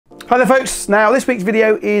Hi there folks, now this week's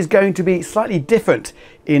video is going to be slightly different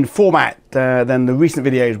in format than the recent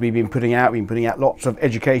videos we've been putting out. We've been putting out lots of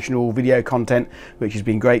educational video content, which has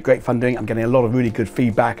been great fun doing. I'm getting a lot of really good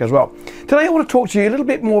feedback as well. Today I want to talk to you a little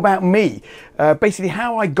bit more about me, basically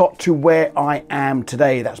how I got to where I am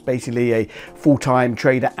today. That's basically a full-time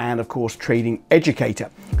trader and of course trading educator.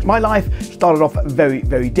 My life started off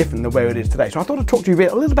very different than where it is today. So I thought I'd talk to you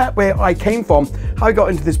a little about where I came from, how I got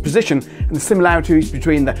into this position and the similarities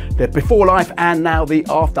between the before life and now the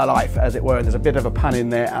afterlife, as it were. And there's a bit of a pun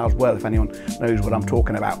in there as well, if anyone knows what I'm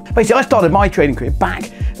talking about. Basically, I started my trading career back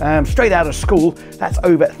straight out of school. That's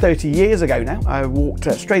over 30 years ago now. I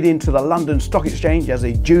walked straight into the London Stock Exchange as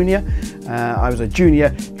a junior. I was a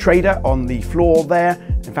junior trader on the floor there.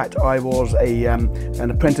 In fact, I was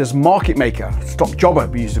an apprentice market maker, stock jobber,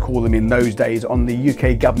 we used to call them in those days, on the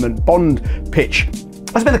UK government bond pitch.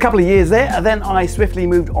 I spent a couple of years there, and then I swiftly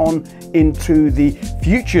moved on into the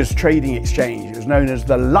futures trading exchange. It was known as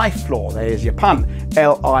the Life Floor. There's your pun,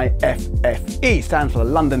 L-I-F-F-E, stands for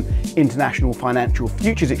the London International Financial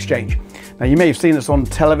Futures Exchange. Now, you may have seen us on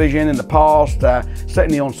television in the past,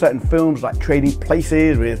 certainly on certain films like Trading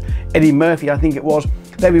Places with Eddie Murphy, I think it was.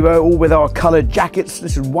 There we were, all with our coloured jackets.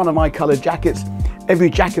 This is one of my coloured jackets. Every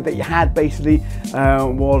jacket that you had basically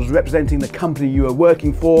was representing the company you were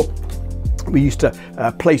working for. We used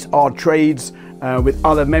to place our trades with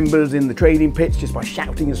other members in the trading pitch just by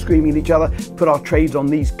shouting and screaming at each other. Put our trades on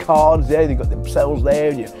these cards there. They've got themselves there,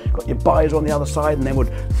 and you've got your buyers on the other side, and then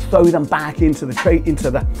would throw them back into the trade into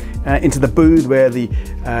the booth where the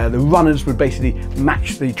runners would basically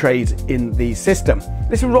match the trades in the system.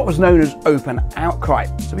 This is what was known as open outcry.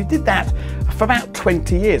 So we did that for about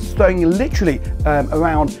 20 years, throwing literally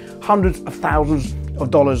around hundreds of thousands of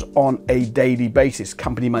dollars on a daily basis,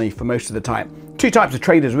 company money for most of the time. Two types of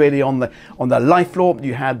traders really on the life floor.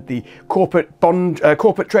 You had the corporate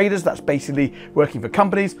traders, that's basically working for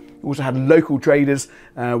companies. You also had local traders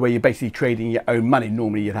where you're basically trading your own money.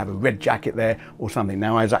 Normally you'd have a red jacket there or something.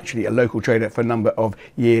 Now, I was actually a local trader for a number of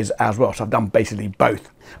years as well, so I've done basically both.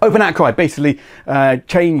 Open outcry basically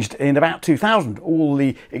changed in about 2000. All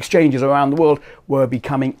the exchanges around the world were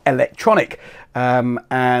becoming electronic, and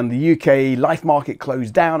the UK life market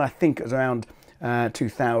closed down. I think it was around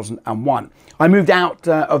 2001. I moved out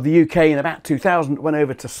of the UK in about 2000, went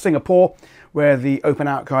over to Singapore, where the open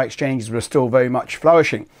outcry exchanges were still very much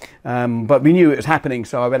flourishing. But we knew it was happening,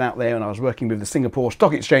 so I went out there and I was working with the Singapore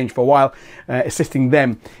Stock Exchange for a while, assisting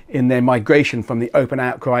them in their migration from the open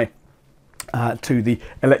outcry to the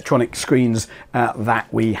electronic screens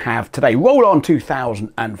that we have today. Roll on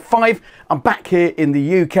 2005, I'm back here in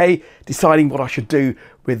the UK deciding what I should do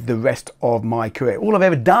with the rest of my career. All I've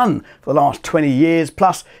ever done for the last 20 years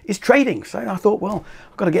plus is trading. So I thought, well,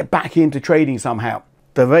 I've got to get back into trading somehow.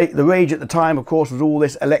 The rage at the time, of course, was all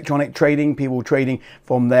this electronic trading, people trading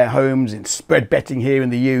from their homes in spread betting here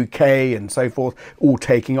in the UK and so forth, all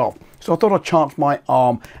taking off. So I thought I'd chance my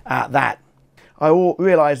arm at that. I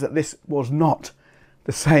realised that this was not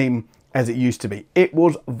the same as it used to be. It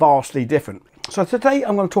was vastly different. So today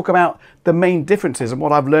I'm going to talk about the main differences and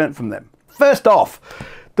what I've learned from them. First off,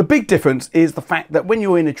 the big difference is the fact that when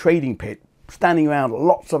you're in a trading pit, standing around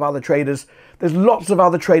lots of other traders, there's lots of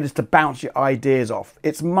other traders to bounce your ideas off.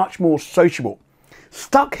 It's much more sociable.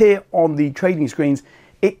 Stuck here on the trading screens,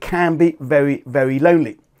 it can be very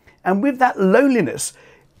lonely. And with that loneliness,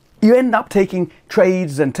 you end up taking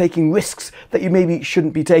trades and taking risks that you maybe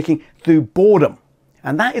shouldn't be taking through boredom.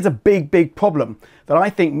 And that is a big problem that I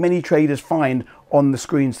think many traders find on the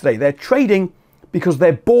screens today. They're trading because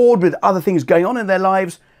they're bored with other things going on in their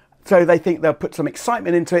lives, so they think they'll put some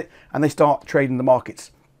excitement into it and they start trading the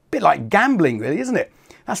markets. Bit like gambling really, isn't it?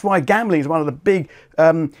 That's why gambling is one of the big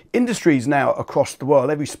industries now across the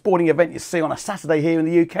world. Every sporting event you see on a Saturday here in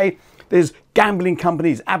the UK, there's gambling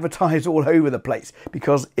companies advertised all over the place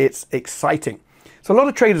because it's exciting. So a lot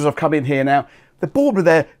of traders have come in here now, they're bored with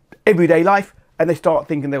their everyday life and they start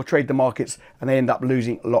thinking they'll trade the markets and they end up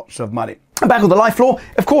losing lots of money. And back on the life floor,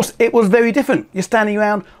 of course, it was very different. You're standing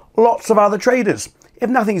around lots of other traders. If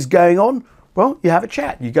nothing's going on, well, you have a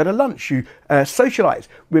chat, you go to lunch, you socialise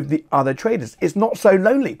with the other traders. It's not so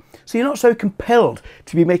lonely. So you're not so compelled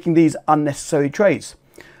to be making these unnecessary trades.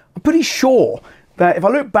 I'm pretty sure that if I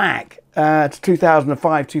look back to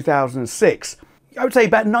 2005, 2006, I would say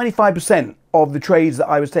about 95% of the trades that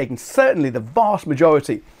I was taking, certainly the vast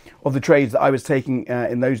majority of the trades that I was taking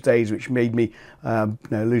in those days, which made me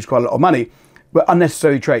lose quite a lot of money, were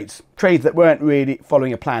unnecessary trades that weren't really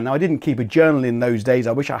following a plan. Now, I didn't keep a journal in those days.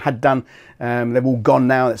 I wish I had done. They've all gone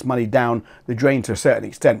now. That's money down the drain to a certain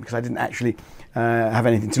extent, because I didn't actually have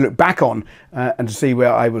anything to look back on and to see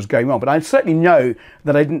where I was going wrong. But I certainly know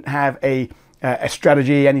that I didn't have a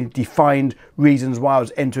strategy, any defined reasons why I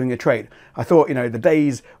was entering a trade. I thought, you know, the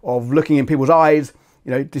days of looking in people's eyes,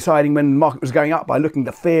 you know, deciding when the market was going up by looking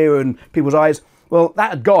at the fear in people's eyes, well, that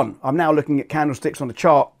had gone. I'm now looking at candlesticks on the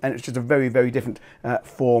chart, and it's just a very, very different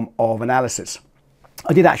form of analysis.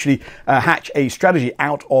 I did actually hatch a strategy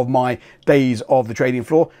out of my days of the trading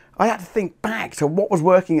floor. I had to think back to what was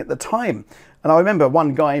working at the time. And I remember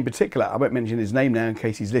one guy in particular, I won't mention his name now in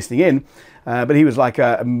case he's listening in, but he was like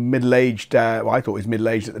a middle-aged, well, I thought he was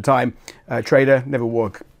middle-aged at the time, trader, never wore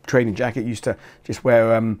a trading jacket, used to just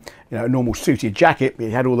wear you know, a normal suited jacket.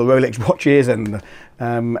 He had all the Rolex watches and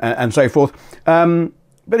so forth.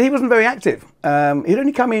 But he wasn't very active. He'd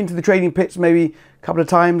only come into the trading pits maybe a couple of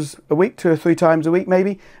times a week, 2 or 3 times a week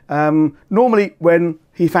maybe, normally when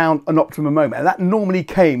he found an optimum moment. And that normally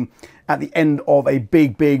came at the end of a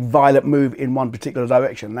big, big violent move in one particular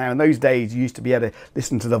direction. Now, in those days, you used to be able to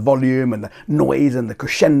listen to the volume and the noise and the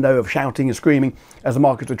crescendo of shouting and screaming as the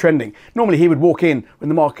markets were trending. Normally, he would walk in when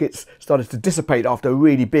the markets started to dissipate after a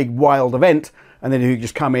really big, wild event, and then he would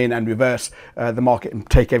just come in and reverse the market and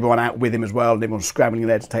take everyone out with him as well, and everyone was scrambling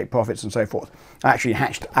there to take profits and so forth. I actually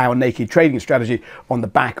hatched our naked trading strategy on the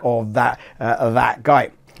back of that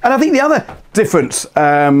guy. And I think the other difference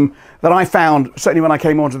that I found, certainly when I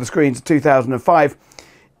came onto the screens in 2005,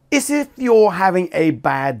 is if you're having a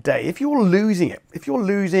bad day, if you're losing it, if you're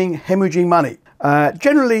losing, hemorrhaging money.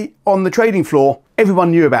 Generally on the trading floor, everyone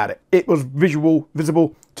knew about it. It was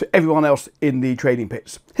visible to everyone else in the trading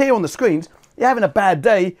pits. Here on the screens, you're having a bad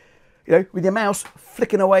day, you know, with your mouse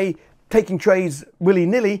flicking away, taking trades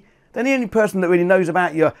willy-nilly, then the only person that really knows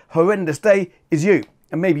about your horrendous day is you.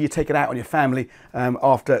 And maybe you take it out on your family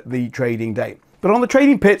after the trading day. But on the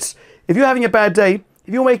trading pits, if you're having a bad day,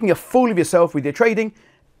 if you're making a fool of yourself with your trading,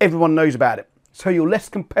 everyone knows about it. So you're less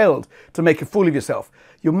compelled to make a fool of yourself.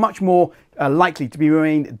 You're much more likely to be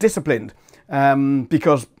remain disciplined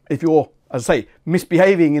because if you're, as I say,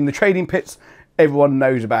 misbehaving in the trading pits, everyone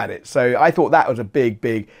knows about it. So I thought that was a big,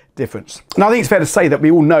 big difference. And I think it's fair to say that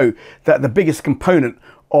we all know that the biggest component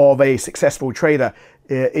of a successful trader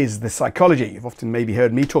is the psychology. You've often maybe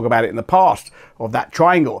heard me talk about it in the past, of that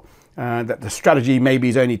triangle, that the strategy maybe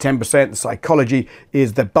is only 10%, the psychology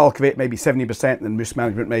is the bulk of it, maybe 70%, and risk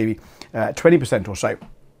management maybe 20% or so.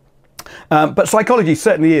 But psychology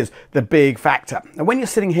certainly is the big factor. And when you're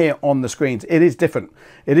sitting here on the screens, it is different.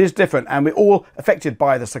 It is different, and we're all affected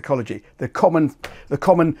by the psychology, the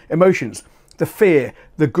common emotions, the fear,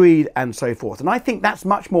 the greed, and so forth. And I think that's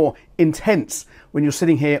much more intense when you're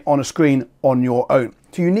sitting here on a screen on your own.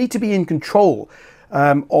 So you need to be in control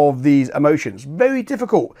of these emotions. Very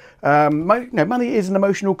difficult. Money is an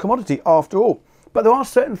emotional commodity after all. But there are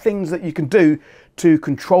certain things that you can do to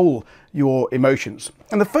control your emotions.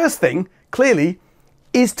 And the first thing, clearly,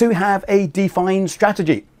 is to have a defined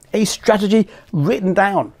strategy. A strategy written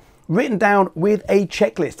down with a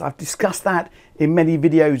checklist. I've discussed that in many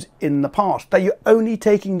videos in the past, that you're only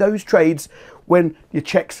taking those trades when your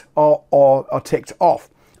checks are ticked off.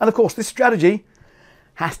 And of course, this strategy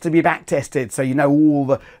has to be back tested, so you know all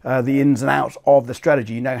the ins and outs of the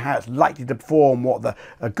strategy. You know how it's likely to perform, what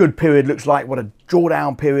a good period looks like, what a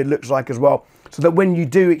drawdown period looks like as well, so that when you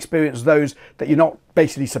do experience those, that you're not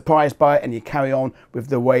basically surprised by it and you carry on with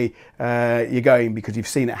the way you're going because you've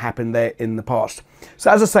seen it happen there in the past.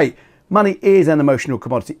 So as I say, money is an emotional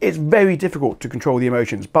commodity. It's very difficult to control the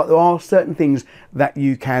emotions, but there are certain things that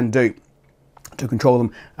you can do to control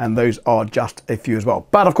them, and those are just a few as well.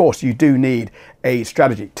 But of course, you do need a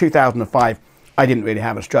strategy. 2005, I didn't really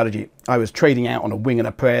have a strategy. I was trading out on a wing and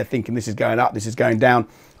a prayer, thinking this is going up, this is going down.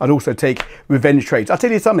 I'd also take revenge trades. I'll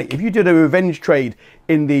tell you something, if you did a revenge trade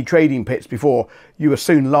in the trading pits before, you were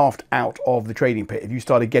soon laughed out of the trading pit. If you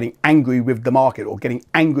started getting angry with the market or getting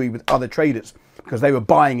angry with other traders because they were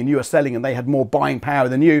buying and you were selling and they had more buying power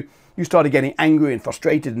than you started getting angry and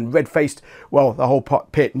frustrated and red-faced, well, the whole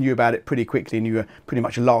pit knew about it pretty quickly and you were pretty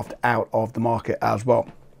much laughed out of the market as well.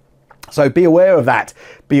 So be aware of that.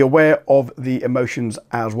 Be aware of the emotions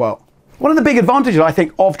as well. One of the big advantages, I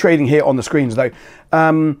think, of trading here on the screens, though,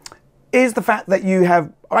 is the fact that you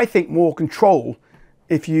have, I think, more control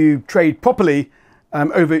if you trade properly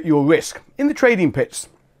over your risk. In the trading pits,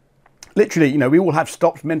 literally, you know, we all have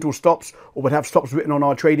stops, mental stops, or we'd have stops written on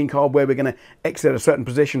our trading card where we're going to exit a certain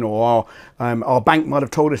position, or our bank might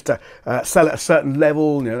have told us to sell at a certain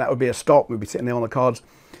level. You know, that would be a stop. We'd be sitting there on the cards.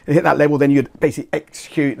 It hit that level, then you'd basically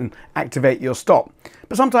execute and activate your stop.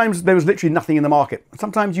 But sometimes there was literally nothing in the market.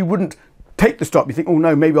 Sometimes you wouldn't take the stop. You think, oh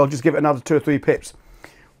no, maybe I'll just give it another 2 or 3 pips.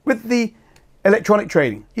 With the electronic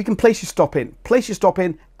trading, you can place your stop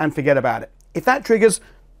in and forget about it. If that triggers,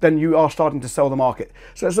 then you are starting to sell the market.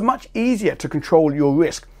 So it's much easier to control your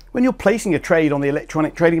risk. When you're placing a trade on the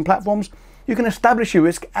electronic trading platforms, you can establish your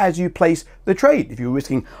risk as you place the trade. If you're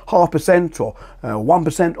risking 0.5% or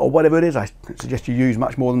 1% or whatever it is, I suggest you use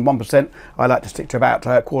much more than 1%. I like to stick to about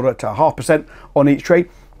 1/4 to 0.5% on each trade.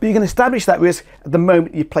 But you can establish that risk at the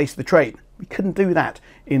moment you place the trade. We couldn't do that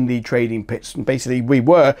in the trading pits. And basically, we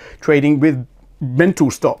were trading with mental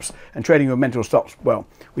stops, and trading with mental stops, well,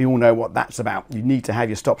 we all know what that's about. You need to have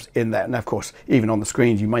your stops in there, and of course even on the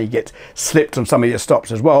screens you may get slipped on some of your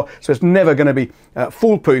stops as well, so it's never going to be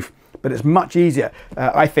foolproof, but it's much easier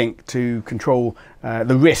I think to control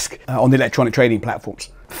the risk on the electronic trading platforms.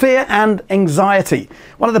 Fear and anxiety,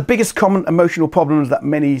 one of the biggest common emotional problems that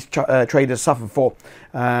many traders suffer for,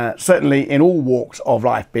 certainly in all walks of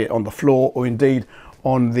life, be it on the floor or indeed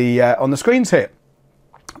on the screens here.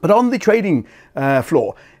 But on the trading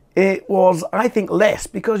floor, it was, I think, less,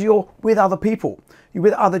 because you're with other people. You're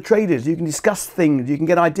with other traders. You can discuss things. You can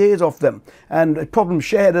get ideas off them. And a problem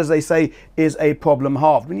shared, as they say, is a problem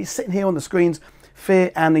halved. When you're sitting here on the screens,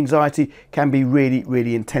 fear and anxiety can be really,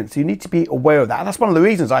 really intense. So you need to be aware of that. And that's one of the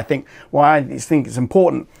reasons, I think, why I think it's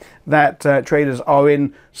important that traders are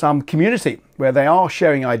in some community where they are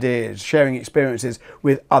sharing ideas, sharing experiences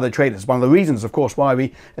with other traders. One of the reasons, of course, why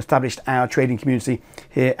we established our trading community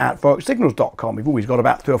here at forexsignals.com. We've always got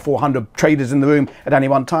about 300 or 400 traders in the room at any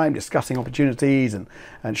one time, discussing opportunities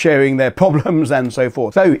and sharing their problems and so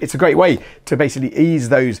forth. So it's a great way to basically ease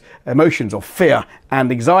those emotions of fear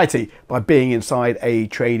and anxiety by being inside a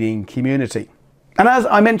trading community. And as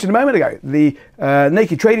I mentioned a moment ago, the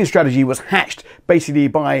naked trading strategy was hatched basically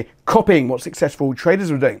by copying what successful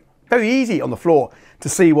traders were doing. Very easy on the floor to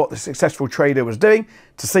see what the successful trader was doing,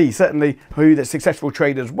 to see certainly who the successful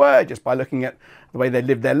traders were just by looking at the way they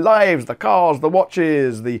lived their lives, the cars, the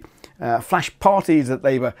watches, the flash parties that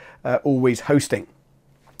they were always hosting.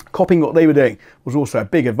 Copying what they were doing was also a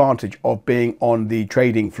big advantage of being on the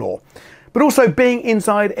trading floor. But also being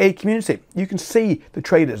inside a community, you can see the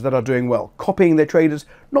traders that are doing well, copying their traders,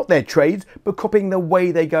 not their trades, but copying the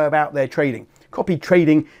way they go about their trading. Copy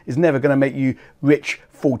trading is never going to make you rich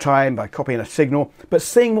full time by copying a signal, but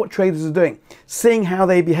seeing what traders are doing, seeing how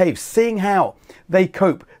they behave, seeing how they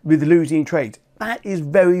cope with losing trades, that is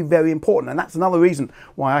very, very important. And that's another reason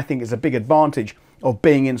why I think it's a big advantage of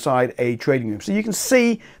being inside a trading room. So you can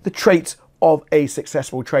see the traits of a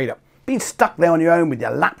successful trader. Being stuck there on your own with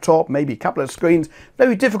your laptop, maybe a couple of screens,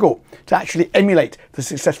 very difficult to actually emulate the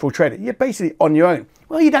successful trader. You're basically on your own.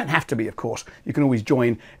 Well, you don't have to be, of course. You can always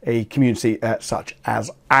join a community such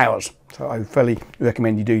as ours. So I fully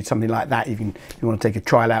recommend you do something like that if you want to take a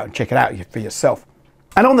trial out and check it out for yourself.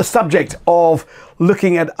 And on the subject of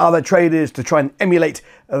looking at other traders to try and emulate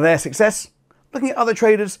their success, looking at other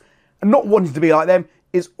traders and not wanting to be like them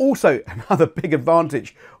is also another big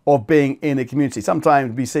advantage of being in a community.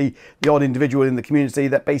 Sometimes we see the odd individual in the community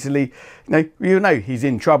that basically, you know he's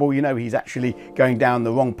in trouble, you know he's actually going down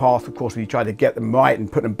the wrong path. Of course, we try to get them right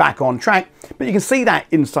and put them back on track, but you can see that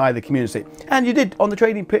inside the community. And you did on the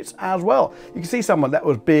trading pits as well. You can see someone that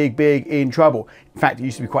was big in trouble. In fact, it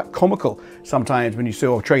used to be quite comical sometimes when you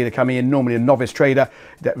saw a trader coming in, normally a novice trader,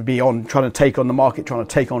 that would be trying to take on the market, trying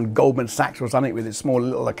to take on Goldman Sachs or something with his small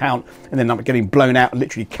little account, and then getting blown out and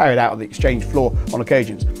literally carried out of the exchange floor on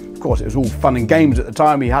occasions. Of course, it was all fun and games at the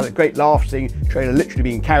time. We had a great laugh seeing a trader literally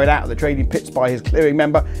being carried out of the trading pits by his clearing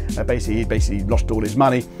member. He basically lost all his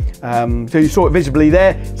money. So you saw it visibly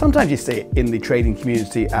there. Sometimes you see it in the trading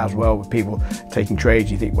community as well, with people taking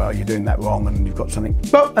trades. You think, well, you're doing that wrong and you've got something.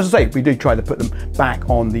 But as I say, we do try to put them back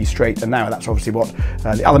on the straight and narrow. That's obviously what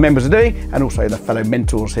the other members are doing, and also the fellow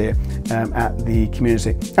mentors here at the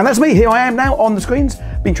community. And that's me. Here I am now on the screens.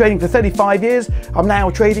 Been trading for 35 years. I'm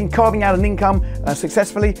now trading, carving out an income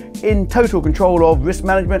successfully, in total control of risk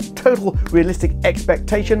management, total realistic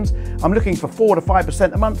expectations. I'm looking for 4 to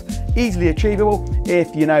 5% a month, easily achievable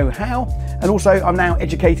if you know how. And also I'm now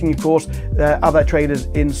educating, of course, other traders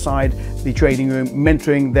inside the trading room,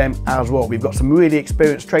 mentoring them as well. We've got some really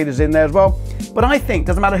experienced traders in there as well. But I think,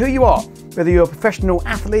 doesn't matter who you are, whether you're a professional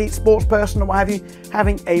athlete, sports person or what have you,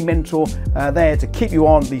 having a mentor there to keep you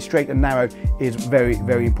on the straight and narrow is very,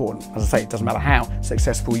 very important. As I say, it doesn't matter how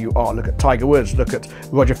successful you are. Look at Tiger Woods, look at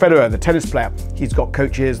Roger Federer, the tennis player. He's got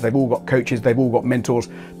coaches, they've all got coaches, they've all got mentors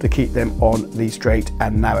to keep them on the straight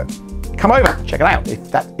and narrow. come over, check it out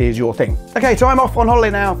if that is your thing. Okay, so I'm off on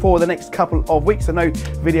holiday now for the next couple of weeks, so no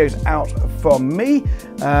videos out from me,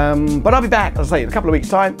 but I'll be back, as I say, in a couple of weeks'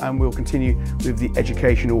 time, and we'll continue with the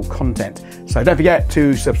educational content. So don't forget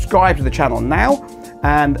to subscribe to the channel now,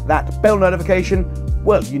 and that bell notification,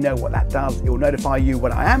 well, you know what that does. It will notify you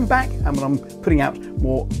when I am back and when I'm putting out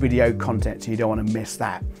more video content, so you don't want to miss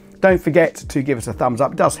that. Don't forget to give us a thumbs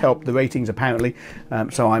up. It does help the ratings, apparently,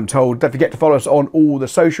 so I'm told. Don't forget to follow us on all the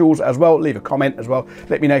socials as well. Leave a comment as well.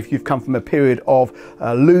 Let me know if you've come from a period of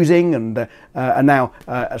losing and are now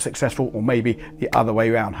successful, or maybe the other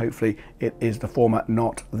way around. Hopefully it is the former,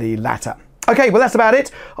 not the latter. Okay, well, that's about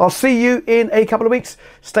it. I'll see you in a couple of weeks.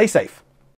 Stay safe.